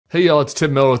Hey y'all, it's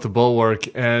Tim Miller with the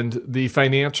Bulwark, and the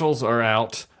financials are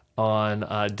out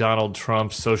on Donald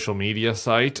Trump's social media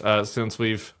site since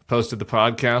we've posted the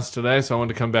podcast today. So I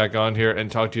wanted to come back on here and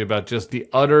talk to you about just the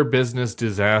utter business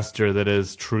disaster that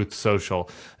is Truth Social.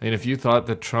 I mean, if you thought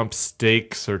that Trump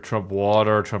Steaks or Trump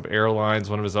Water or Trump Airlines,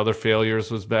 one of his other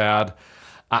failures, was bad,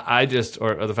 or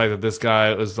the fact that this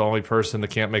guy was the only person that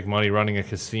can't make money running a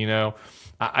casino,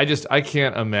 I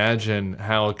can't imagine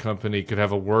how a company could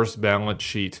have a worse balance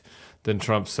sheet than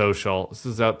Trump Social. This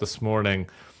is out this morning.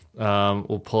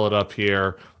 We'll pull it up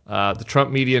here. The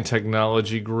Trump Media and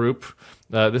Technology Group,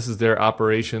 this is their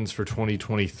operations for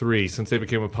 2023. Since they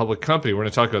became a public company, we're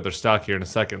going to talk about their stock here in a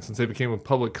second. Since they became a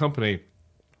public company,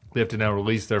 they have to now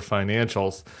release their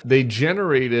financials. They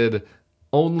generated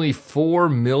only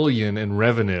 $4 million in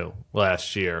revenue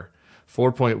last year.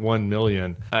 4.1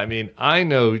 million. I mean, I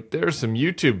know there's some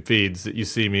YouTube feeds that you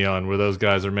see me on where those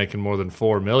guys are making more than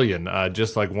 4 million,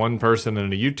 just like one person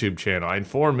in a YouTube channel. And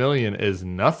 4 million is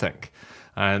nothing.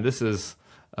 And this is,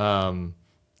 this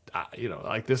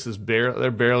is this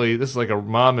is like a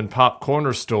mom and pop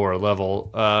corner store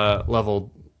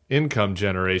level income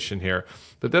generation here.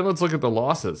 But then let's look at the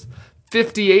losses.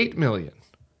 58 million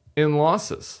in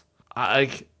losses.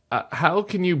 How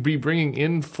can you be bringing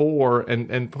in 4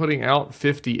 and putting out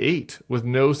 58 with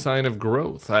no sign of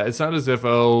growth? It's not as if,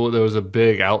 there was a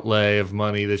big outlay of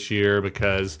money this year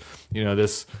because,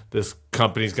 this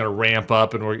company's going to ramp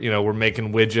up and we're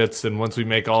making widgets. And once we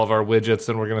make all of our widgets,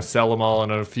 then we're going to sell them all.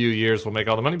 And in a few years, we'll make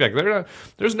all the money back.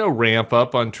 There's no ramp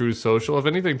up on True Social. If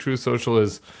anything, True Social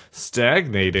is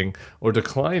stagnating or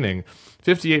declining.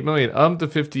 58 million, up to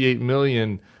 58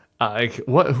 million.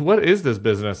 What is this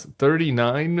business?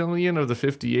 39 million of the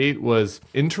 58 was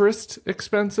interest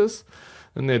expenses,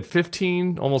 and they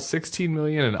had almost 16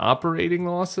 million in operating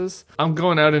losses. I'm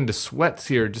going out into sweats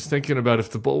here just thinking about if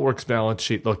the Bulwark's balance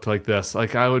sheet looked like this.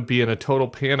 I would be in a total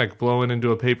panic blowing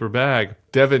into a paper bag.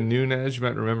 Devin Nunes, you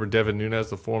might remember Devin Nunes,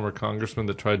 the former congressman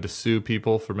that tried to sue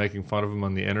people for making fun of him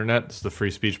on the internet. It's the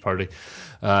free speech party.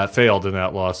 Failed in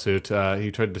that lawsuit.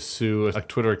 He tried to sue a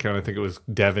Twitter account. I think it was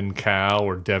Devin Cow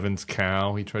or Devin's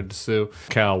Cow. He tried to sue.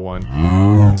 Cow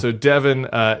won. So Devin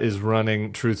is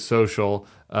running Truth Social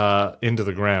into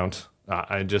the ground.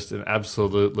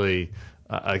 Absolutely,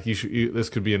 this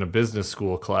could be in a business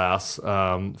school class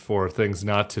for things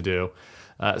not to do.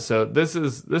 So this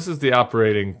is the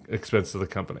operating expense of the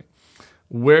company.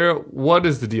 What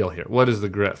is the deal here? What is the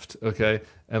grift? Okay,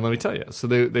 and let me tell you. So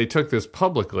they took this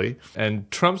publicly,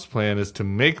 and Trump's plan is to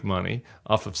make money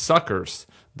off of suckers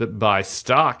that buy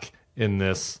stock in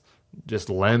this just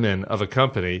lemon of a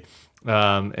company.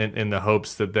 In the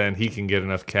hopes that then he can get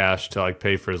enough cash to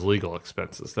pay for his legal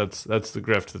expenses. That's the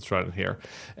grift that's running here.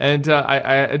 And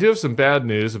I do have some bad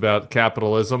news about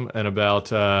capitalism and about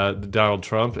Donald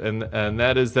Trump, and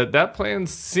that is that plan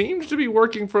seems to be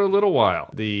working for a little while.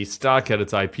 The stock had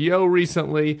its IPO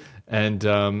recently, and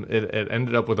it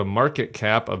ended up with a market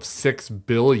cap of $6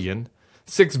 billion.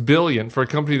 $6 billion for a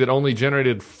company that only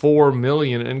generated $4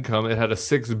 million income. It had a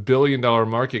 $6 billion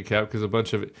market cap because a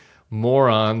bunch of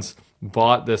morons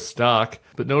bought this stock.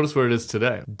 But notice where it is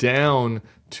today, down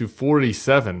to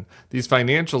 47. These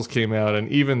financials came out, and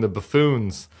even the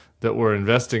buffoons that were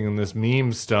investing in this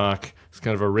meme stock, it's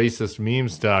kind of a racist meme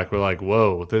stock, were like,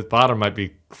 whoa, the bottom might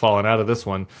be falling out of this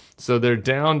one. So they're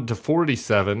down to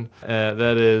 47.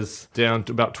 That is down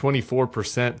to about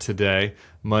 24% today,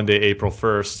 Monday, April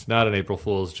 1st. Not an April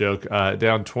Fool's joke.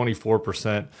 Down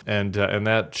 24%. And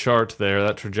that chart there,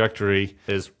 that trajectory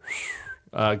is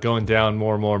going down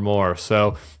more and more and more.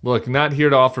 So, look, not here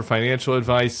to offer financial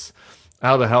advice.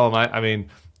 How the hell am I? I mean,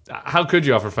 how could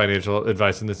you offer financial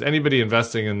advice in this? Anybody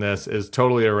investing in this is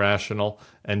totally irrational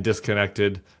and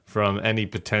disconnected from any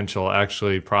potential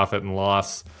actually profit and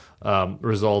loss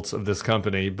results of this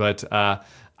company. But, I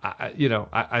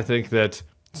think that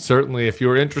certainly if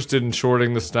you're interested in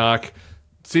shorting the stock,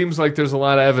 it seems like there's a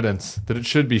lot of evidence that it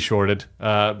should be shorted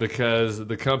because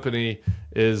the company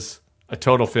is a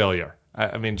total failure.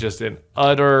 I mean, just an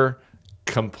utter,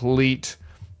 complete,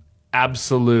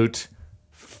 absolute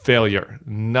failure.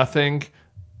 Nothing,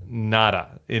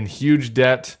 nada. In huge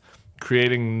debt,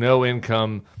 creating no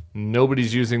income.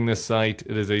 Nobody's using this site.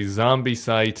 It is a zombie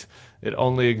site. It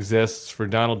only exists for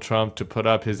Donald Trump to put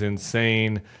up his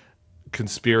insane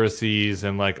conspiracies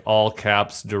and all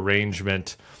caps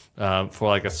derangement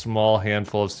for a small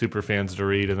handful of superfans to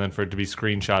read, and then for it to be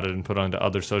screenshotted and put onto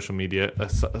other social media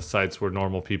sites where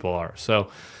normal people are.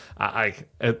 So,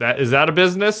 is that a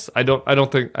business? I don't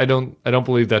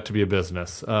believe that to be a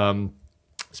business.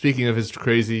 Speaking of his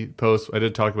crazy posts, I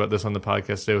did talk about this on the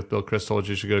podcast today with Bill Kristol, which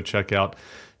you should go check out.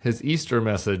 His Easter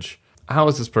message. how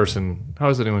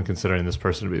is anyone considering this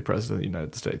person to be president of the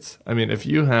United States? I mean, if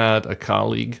you had a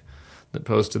colleague that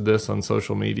posted this on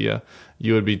social media,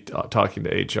 you would be talking to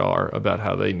HR about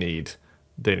how they need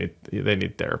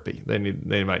therapy.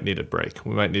 They might need a break.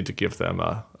 We might need to give them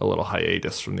a little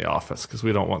hiatus from the office, because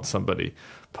we don't want somebody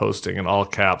posting in all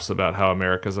caps about how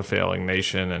America's a failing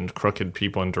nation and crooked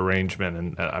people and derangement.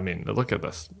 And I mean, look at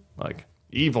this, like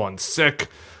evil and sick,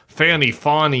 fanny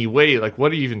fawny way. Like,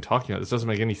 what are you even talking about? This doesn't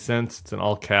make any sense. It's in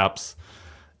all caps.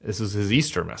 This is his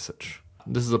Easter message.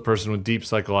 This is a person with deep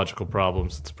psychological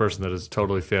problems. It's a person that is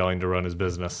totally failing to run his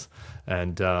business.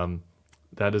 And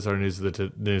that is our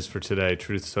news for today.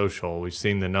 Truth Social. We've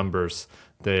seen the numbers.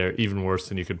 They're even worse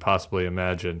than you could possibly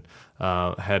imagine,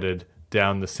 headed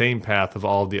down the same path of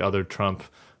all the other Trump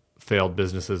failed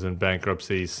businesses and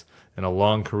bankruptcies, and a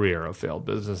long career of failed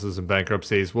businesses and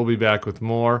bankruptcies. We'll be back with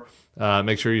more.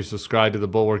 Make sure you subscribe to the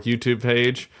Bulwark YouTube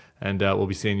page, and we'll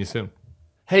be seeing you soon.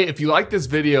 Hey, if you like this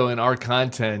video and our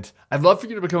content, I'd love for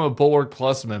you to become a Bulwark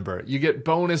Plus member. You get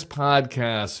bonus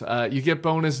podcasts, you get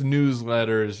bonus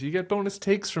newsletters, you get bonus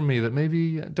takes from me that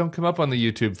maybe don't come up on the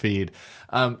YouTube feed.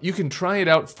 You can try it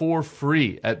out for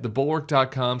free at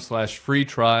thebulwark.com/free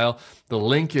trial. The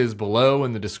link is below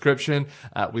in the description.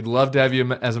 We'd love to have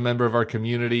you as a member of our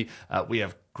community. We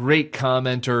have great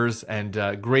commenters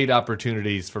and great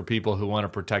opportunities for people who want to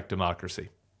protect democracy.